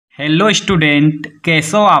Hello student,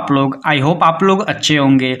 कैसे हो आप लोग। आई होप आप लोग अच्छे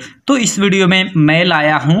होंगे। तो इस वीडियो में मैं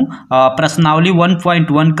लाया हूँ प्रश्नावली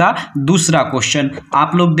 1.1 का दूसरा क्वेश्चन।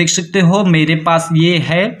 आप लोग देख सकते हो मेरे पास ये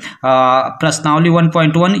है प्रश्नावली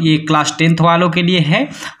 1.1। ये क्लास 10th वालों के लिए है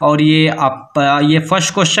और ये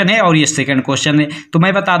फर्स्ट क्वेश्चन है और ये सेकंड क्वेश्चन है। तो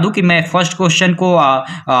मैं बता दूं कि मैं फर्स्ट क्वेश्चन को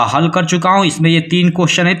हल कर चुका हूँ। इसमें ये 3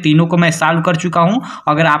 क्वेश्चन है, तीनों को मैं सॉल्व कर चुका हूँ।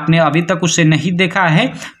 अगर आपने अभी तक उसे नहीं देखा है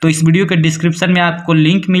तो इस वीडियो के डिस्क्रिप्शन में आपको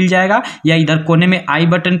लिंक मिल जाएगा या इधर कोने में आई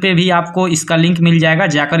बटन पे भी आपको इसका लिंक मिल जाएगा,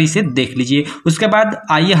 जाकर इसे देख लीजिए। उसके बाद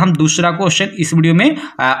आइए हम दूसरा क्वेश्चन इस वीडियो में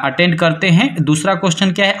अटेंड करते हैं। दूसरा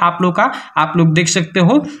क्वेश्चन क्या है आप लोग देख सकते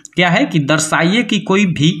हो क्या है कि दर्शाइए कि कोई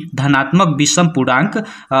भी धनात्मक विषम पूर्णांक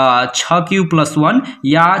 6q+1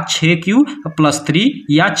 या 6q+3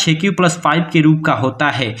 या 6q+5 के रूप का होता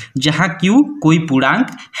है जहां q कोई पूर्णांक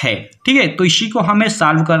है। ठीक है, तो इसी को हमें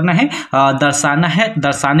सॉल्व करना है, दर्शाना है।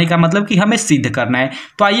 दर्शाने का मतलब कि हमें सिद्ध करना है।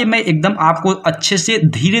 तो आइए मैं एकदम आपको अच्छे से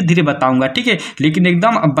धीरे धीरे बताऊंगा, ठीक है, लेकिन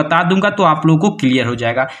एकदम बता दूंगा तो आप लोगों को क्लियर हो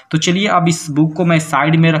जाएगा। तो चलिए अब इस बुक को मैं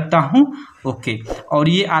साइड में रखता हूं। ओके, और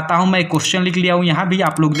ये आता हूं, मैं क्वेश्चन लिख लिया हूं। यहाँ भी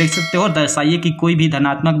आप लोग देख सकते हो, दर्शाइए कि कोई भी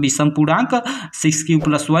धनात्मक विषम पूर्णांक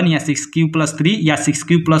 6q+1 या 6q+3 या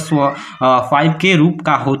 6q+5 के रूप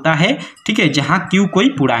का होता है। ठीक है, जहां q कोई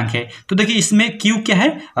पूर्णांक है। तो देखिए इसमें q क्या है,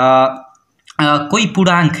 कोई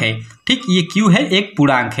पूर्णांक है। ठीक, ये q है, एक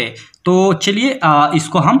पूर्णांक है। तो चलिए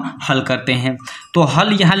इसको हम हल करते हैं। तो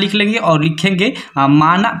हल यहाँ लिख लेंगे और लिखेंगे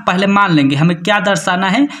पहले मान लेंगे हमें क्या दर्शाना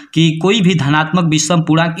है कि कोई भी धनात्मक विषम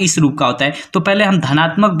पूर्णांक इस रूप का होता है। तो पहले हम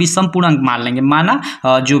धनात्मक विषम पूर्णांक मान लेंगे। माना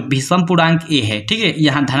जो विषम पूर्णांक ए है, ठीक है,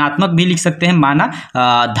 यहाँ धनात्मक भी लिख सकते हैं। माना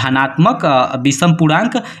धनात्मक विषम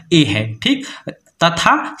पूर्णांक ए है, ठीक,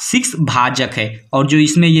 तथा 6 भाजक है। और जो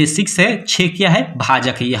इसमें ये 6 है, 6 क्या है,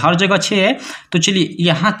 भाजक है। ये हर जगह 6 है। तो चलिए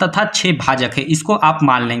यहाँ तथा 6 भाजक है, इसको आप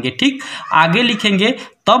मान लेंगे। ठीक, आगे लिखेंगे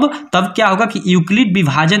तब क्या होगा कि यूक्लिड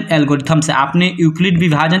विभाजन एल्गोरिथम से, आपने यूक्लिड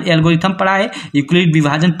विभाजन एल्गोरिथम पढ़ा है, यूक्लिड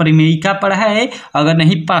विभाजन प्रमेयिका पढ़ा है। अगर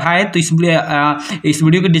नहीं पढ़ा है तो इस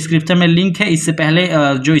वीडियो के डिस्क्रिप्शन में लिंक है। इससे पहले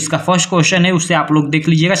जो इसका फर्स्ट क्वेश्चन है उससे आप लोग देख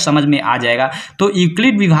लीजिएगा, समझ में आ जाएगा। तो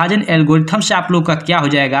यूक्लिड विभाजन एल्गोरिथम से आप लोग का क्या हो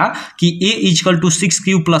जाएगा कि a =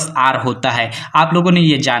 6q+r होता है। आप लोगों ने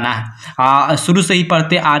ये जाना है, शुरू से ही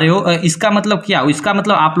पढ़ते आ रहे हो। इसका मतलब क्या, इसका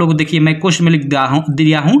मतलब आप लोग देखिए, मैं क्वेश्चन में लिख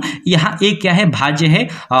दिया हूँ। यहाँ a क्या है, भाज्य है,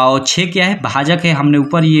 और 6 क्या है, भाजक है। हमने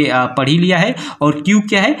ऊपर ये पढ़ ही लिया है। और q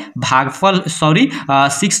क्या है, भागफल,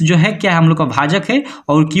 6 जो है क्या है, हम लोग का भाजक है,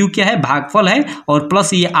 और q क्या है, भागफल है, और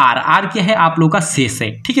प्लस ये r क्या है, आप लोग का शेष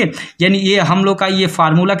है। ठीक है, यानी ये हम लोग का ये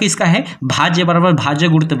फार्मूला किसका है, भाज्य बराबर भाज्य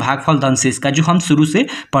गुणित भागफल धन शेष का, जो हम शुरू से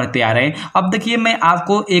पढ़ते आ रहे हैं। अब देखिए मैं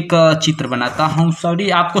आपको एक चित्र बनाता हूँ,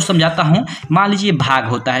 आपको समझाता हूँ। मान लीजिए भाग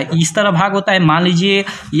होता है, इस तरह भाग होता है। मान लीजिए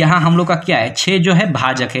यहाँ हम लोग का क्या है, 6 जो है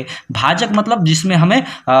भाजक है। भाजक मतलब जिसमें हमें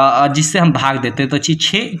जिससे हम भाग देते हैं। तो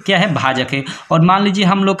 6 क्या है, भाजक है। और मान लीजिए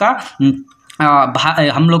हम लोग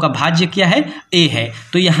का भाज्य क्या है, a है।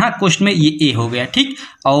 तो यहाँ क्वेश्चन में ये a हो गया। ठीक,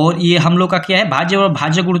 और ये हम लोग का क्या है, भाज्य और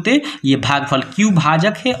भाज्य गुणते ये भागफल, q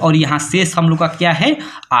भाजक है, और यहाँ शेष हम लोग का क्या है,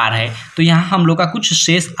 r है। तो यहाँ हम लोग का कुछ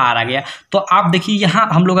शेष r आ गया। तो आप देखिए यहाँ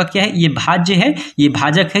हम लोग का क्या है, ये भाज्य है, ये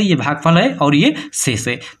भाजक है, ये भागफल है, और ये शेष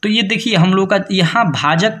है। तो ये देखिए हम लोग का यहाँ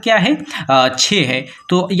भाजक क्या है, 6 है।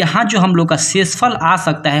 तो यहाँ जो हम लोग का शेषफल आ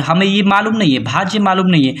सकता है, हमें ये मालूम नहीं है, भाज्य मालूम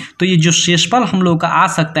नहीं है। तो ये जो शेषफल हम लोग का आ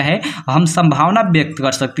सकता है, हम संभावना व्यक्त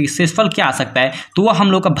कर सकते हैं शेषफल क्या आ सकता है। तो वो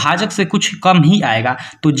हम लोग का भाजक से कुछ कम ही आएगा।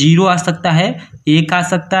 तो 0 आ सकता है, 1 आ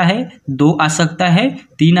सकता है, 2 आ सकता है,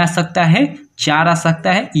 3 आ सकता है, 4 आ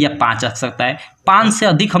सकता है, या 5 आ सकता है। 5 से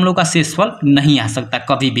अधिक हम लोग का शेषफल नहीं आ सकता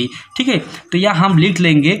कभी भी। ठीक है, तो यह हम लिख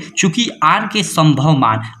लेंगे, चूंकि r के संभव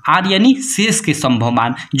मान, r यानी शेष के संभव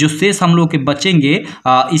मान, जो शेष हम लोग के बचेंगे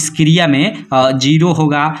इस क्रिया में 0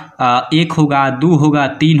 होगा, 1 होगा, 2 होगा,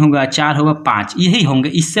 3 होगा, 4 होगा, 5, यही होंगे,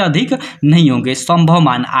 इससे अधिक नहीं होंगे संभव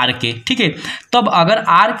मान r के। ठीक है, तब अगर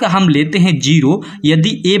r का हम लेते हैं 0,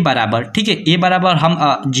 यदि a बराबर, ठीक है, a बराबर हम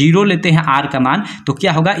 0 लेते हैं r का मान, तो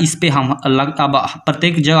क्या होगा, इस पे हम अब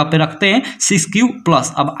प्रत्येक जगह पे रखते हैं 6q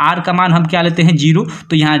प्लस, अब r का मान हम क्या लेते हैं, 0,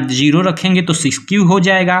 तो यहाँ 0 रखेंगे तो 6q हो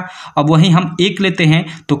जाएगा। अब वहीं हम 1 लेते हैं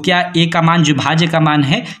तो क्या a का मान, जो भाज्य का मान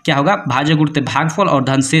है, क्या होगा, भाज्य गुणित भागफल, और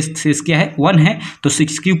धन शेष क्या है, 1 है, तो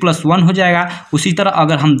 6q+1 हो जाएगा। उसी तरह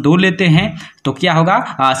अगर हम 2 लेते हैं तो क्या होगा,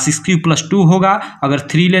 6q+2 होगा। अगर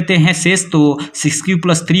 3 लेते हैं शेष तो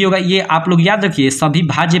 6q+3 होगा। ये आप लोग याद रखिए, सभी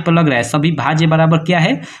भाज्य पर लग रहा है। सभी भाज्य बराबर क्या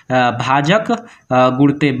है, भाजक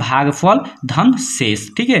गुणित भागफल धन शेष।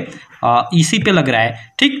 ठीक है, इसी पे लग रहा है।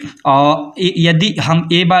 ठीक, यदि हम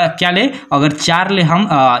ए बार क्या ले, अगर 4 ले हम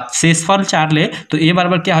शेषफल 4 ले तो ए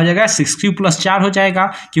बराबर क्या हो जाएगा 6 + 4 हो जाएगा,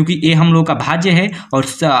 क्योंकि ए हम लोग का भाज्य है और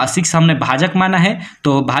 6 हमने भाजक माना है,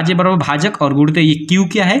 तो भाज्य बराबर भाजक और गुणित ये क्यू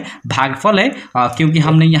क्या है, भागफल है, क्योंकि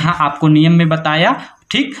हमने यहाँ आपको नियम में बताया।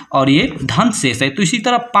 ठीक, और ये धन शेष है। तो इसी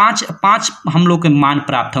तरह 5 हम लोग के मान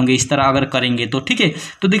प्राप्त होंगे इस तरह अगर करेंगे तो। ठीक है,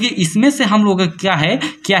 तो देखिए इसमें से हम लोग क्या है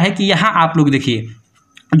कि यहाँ आप लोग देखिए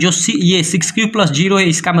जो ये 6q + 0 है,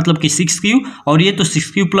 इसका मतलब कि 6q, और ये तो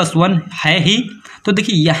 6q + 1 है ही। तो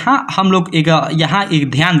देखिए यहाँ हम लोग यहाँ एक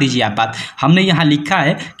ध्यान दीजिए आप बात, हमने यहाँ लिखा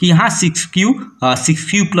है कि यहाँ 6q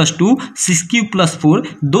 + 2 6q + 4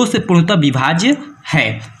 2 से पूर्णतः विभाज्य है।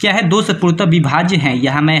 क्या है, 2 से पूर्णतः विभाज्य है,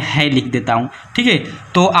 यहाँ मैं है लिख देता हूँ। ठीक है,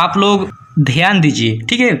 तो आप लोग ध्यान दीजिए।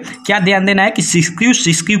 ठीक है, क्या ध्यान देना है कि 6q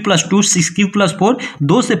 + 2 6q + 4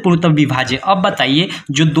 2 से पूर्णतः विभाज्य। अब बताइए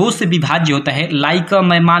जो 2 से विभाज्य होता है, लाइक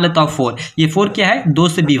मैं मान लेता हूँ 4, ये 4 क्या है 2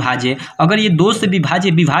 से विभाज्य। अगर ये 2 से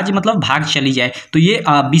विभाज्य मतलब भाग चली जाए तो ये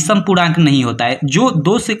विषम पूर्णांक नहीं होता है, जो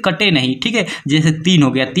 2 से कटे नहीं। ठीक है, जैसे 3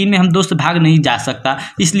 हो गया, 3 में हम 2 से भाग नहीं जा सकता,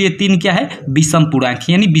 इसलिए 3 क्या है विषम पूर्णांक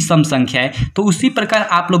यानी विषम संख्या है। तो उसी प्रकार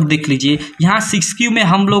आप लोग देख लीजिए यहाँ 6q में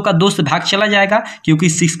हम लोग का 2 से भाग चला जाएगा, क्योंकि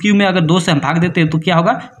 6q में अगर 2 से हम भाग देते हैं तो क्या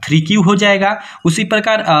होगा 3q हो जाएगा। उसी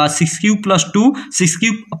प्रकार 6q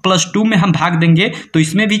 + 2 में हम भाग देंगे तो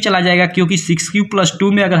इसमें भी चला जाएगा, क्योंकि 6q +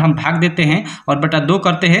 2 में अगर हम भाग देते हैं और बटा 2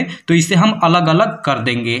 करते हैं तो इसे हम अलग अलग कर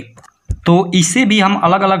देंगे, तो इसे भी हम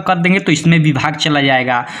अलग अलग कर देंगे तो इसमें भी भाग चला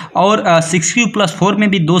जाएगा, और 6q + 4 में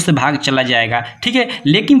भी 2 से भाग चला जाएगा। ठीक है,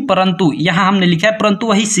 लेकिन परंतु यहाँ हमने लिखा है परंतु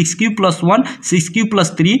वही 6q + 1 6q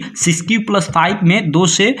 + 3 6q + 5 में 2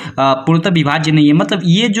 से पूर्णतः विभाज्य नहीं है। मतलब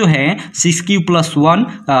ये जो है 6q + 1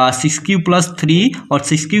 6q + 3 और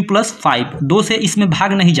 6q + 5 2 से इसमें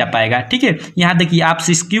भाग नहीं जा पाएगा। ठीक है, यहाँ देखिए आप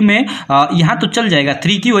 6q में यहाँ तो चल जाएगा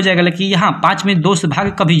 3q हो जाएगा, लेकिन यहाँ 5 में 2 से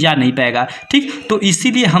भाग कभी जा नहीं पाएगा। ठीक, तो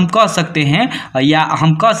इसीलिए हम कह सकते हैं या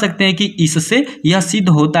हम कह सकते हैं कि इससे यह सिद्ध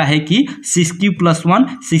होता है कि 6q + 1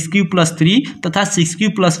 6q + 3 तथा 6q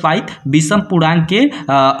 + 5 विषम पूर्णांक के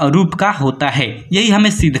रूप का होता है। यही हमें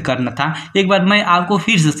सिद्ध करना था। एक बार मैं आपको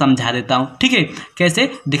फिर से समझा देता हूं। ठीक है,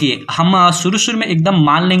 कैसे, देखिए हम शुरू में एकदम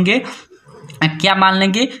मान लेंगे, क्या मान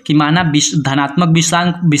लेंगे कि माना धनात्मक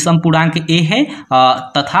विषम पूर्णांक ए है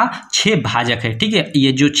तथा 6 भाजक है। ठीक है,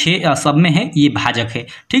 ये जो 6 सब में है ये भाजक है।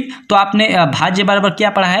 ठीक, तो आपने भाज्य बराबर क्या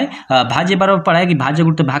पढ़ा है, भाज्य बराबर पढ़ा है कि भाज्य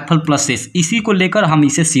गुणित भागफल प्लस शेष, इसी को लेकर हम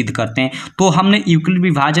इसे सिद्ध करते हैं। तो हमने यूक्लिड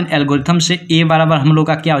विभाजन एल्गोरिथम से ए बराबर हम लोग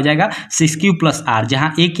का क्या हो जाएगा 6q + r,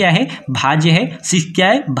 जहाँ ए क्या है भाज्य है, 6 क्या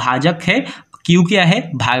है भाजक है, Q क्या है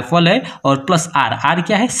भागफल है, और प्लस R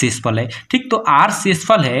क्या है शेषफल है। ठीक, तो R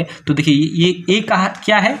शेषफल है, तो देखिए ये A का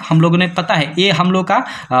क्या है हम लोगों ने पता है, A हम लोग का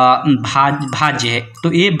भाज्य है, तो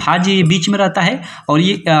A भाज्य ये बीच में रहता है, और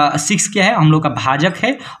ये 6 क्या है हम लोग का भाजक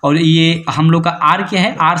है, और ये हम लोग का R क्या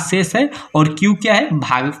है R शेष है, और Q क्या है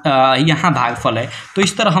यहाँ भागफल है। तो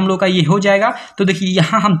इस तरह हम लोग का ये हो जाएगा। तो देखिए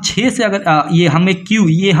यहाँ हम 6 से अगर ये हमें Q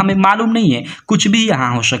ये हमें मालूम नहीं है, कुछ भी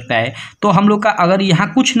यहाँ हो सकता है, तो हम लोग का अगर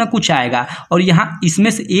यहाँ कुछ ना कुछ आएगा और यहाँ इसमें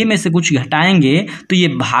से ए में से कुछ घटाएंगे तो ये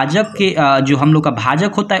भाजक के जो हम लोग का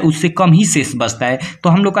भाजक होता है उससे कम ही शेष बचता है। तो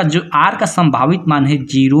हम लोग का जो आर का संभावित मान है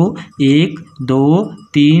 0 1 2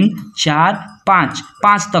 3 4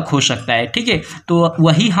 5 तक हो सकता है। ठीक है, तो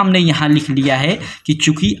वही हमने यहाँ लिख लिया है कि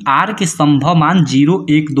चूंकि आर के संभव मान 0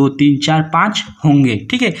 1 2 3 4 5 होंगे।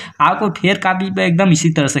 ठीक है, आपको फेयर का भी एकदम इसी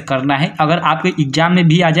तरह से करना है, अगर आपके एग्जाम में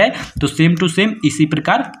भी आ जाए तो सेम टू सेम इसी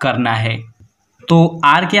प्रकार करना है। तो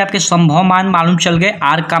आर के आपके संभव मान मालूम चल गए,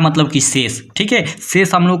 आर का मतलब कि शेष। ठीक है,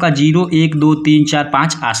 शेष हम लोग का 0 1 2 3 4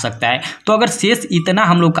 5 आ सकता है। तो अगर शेष इतना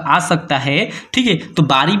हम लोग का आ सकता है, ठीक है, तो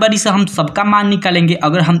बारी बारी से हम सबका मान निकालेंगे।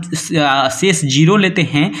 अगर हम शेष 0 लेते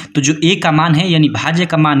हैं तो जो ए का मान है यानी भाज्य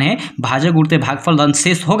का मान है, भाजक गुणित भागफल धन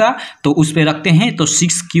शेष होगा, तो उस पर रखते हैं तो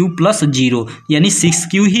 6q + 0 यानी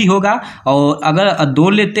 6q ही होगा। और अगर 2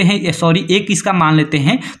 लेते हैं सॉरी 1 इसका मान लेते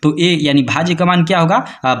हैं तो ए यानी भाज्य का मान क्या होगा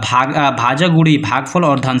भाजक गुणित भागफल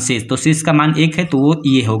और धन शेष, तो शेष का मान 1 है तो वो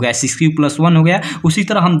ये हो गया 6q + 1 हो गया। उसी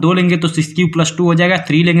तरह हम 2 लेंगे तो 6q + 2 हो जाएगा,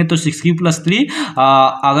 3 लेंगे तो 6q + 3,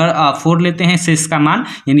 अगर 4 लेते हैं शेष का मान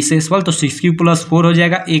यानी शेषफल तो 6q + 4 हो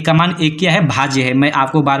जाएगा। ए का मान 1 क्या है भाज्य है, मैं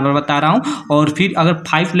आपको बार बार बता रहा हूँ। और फिर अगर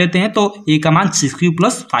 5 लेते हैं तो ए का मान 6q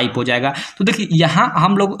 + 5 हो जाएगा। तो देखिए यहाँ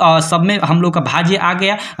हम लोग सब में हम लोग का भाज्य आ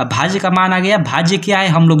गया, भाज्य का मान आ गया। भाज्य क्या है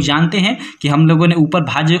हम लोग जानते हैं कि हम लोगों ने ऊपर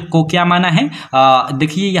भाज्य को क्या माना है,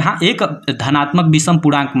 देखिए यहाँ एक धनात्मक विषम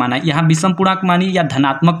पूर्णांक माना है। यहाँ विषम पूर्णांक मानिए या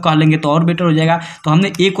धनात्मक कह लेंगे तो और बेटर हो जाएगा। तो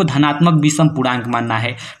हमने ए को धनात्मक विषम पूर्णांक मानना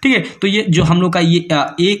है, ठीक है। तो ये जो हम लोग का ये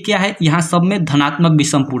ए क्या है, यहाँ सब में धनात्मक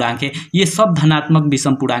विषम पूर्णांक है, ये सब धनात्मक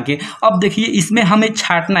विषम पूर्णांक है। अब देखिए इसमें हमें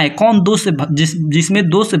छांटना है कौन दो से जिसमें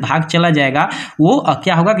 2 से भाग चला जाएगा वो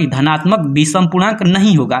क्या होगा कि धनात्मक विषम पूर्णांक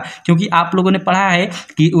नहीं होगा, क्योंकि आप लोगों ने पढ़ा है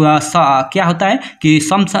कि क्या होता है कि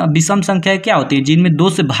विषम संख्या क्या होती है जिनमें 2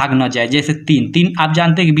 से भाग न जाए। जैसे 3 आप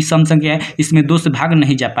जानते हैं कि विषम संख्या है, इसमें 2 से भाग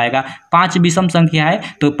नहीं जा पाएगा। 5 विषम संख्या है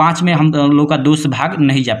तो 5 में हम लोग का 2 से भाग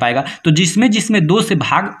नहीं जा पाएगा। तो जिसमें 2 से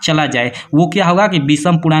भाग चला जाए वो क्या होगा कि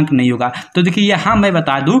विषम पूर्णांक नहीं होगा। तो देखिए यहाँ मैं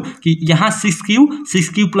बता दूं कि यहाँ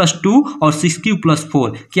 6 प्लस 2 और 6 प्लस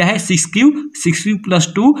 4 क्या है, 6 प्लस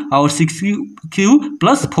 2 और 6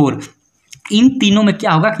 प्लस 4, इन तीनों में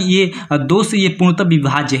क्या होगा कि ये 2 से ये पूर्णतः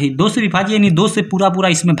विभाज्य है, 2 से विभाज्य यानी 2 से पूरा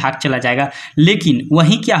इसमें भाग चला जाएगा। लेकिन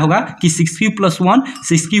वहीं क्या होगा कि 6 प्लस 1,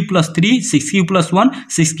 6 प्लस 3, 6 प्लस 1,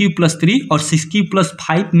 6 प्लस 3 और 6 प्लस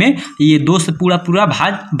 5 में ये 2 से पूरा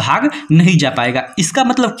भाग नहीं जा पाएगा। इसका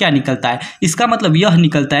मतलब क्या निकलता है, इसका मतलब यह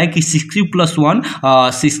निकलता है कि 6 प्लस 1,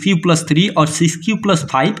 6 प्लस 3 और 6 प्लस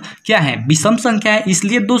 5 क्या है, विषम संख्या है,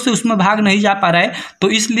 इसलिए 2 से उसमें भाग नहीं जा पा रहा है। तो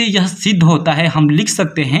इसलिए यह सिद्ध होता है, हम लिख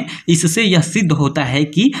सकते हैं इससे यह सिद्ध होता है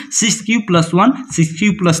कि 6 प्लस 1, 6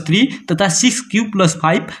 प्लस 3 तथा 6 प्लस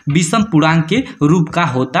 5 विषम पूर्णांक के रूप का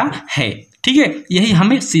होता है, ठीक है। यही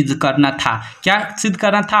हमें सिद्ध करना था। क्या सिद्ध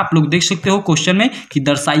करना था, आप लोग देख सकते हो क्वेश्चन में कि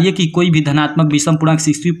दर्शाइए कि कोई भी धनात्मक विषम पूर्णांक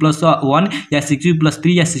 6 प्लस 1 या 6 प्लस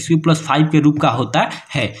 3 या 6 प्लस 5 के रूप का होता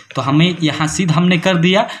है। तो हमें यहाँ सिद्ध हमने कर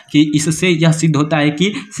दिया कि इससे यह सिद्ध होता है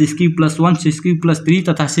कि 6 प्लस 1, 6 प्लस 3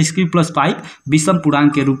 तथा 6 प्लस 5 विषम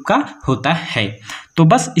पूर्णांक के रूप का होता है। तो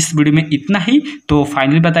बस इस वीडियो में इतना ही। तो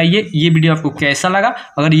फाइनली बताइए ये वीडियो आपको कैसा लगा।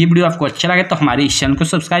 अगर ये वीडियो आपको अच्छा लगे तो हमारे इस चैनल को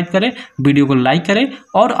सब्सक्राइब करें, वीडियो को लाइक करें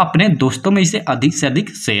और अपने दोस्तों में इसे अधिक से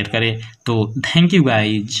अधिक शेयर करें। तो थैंक यू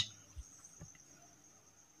गाइज।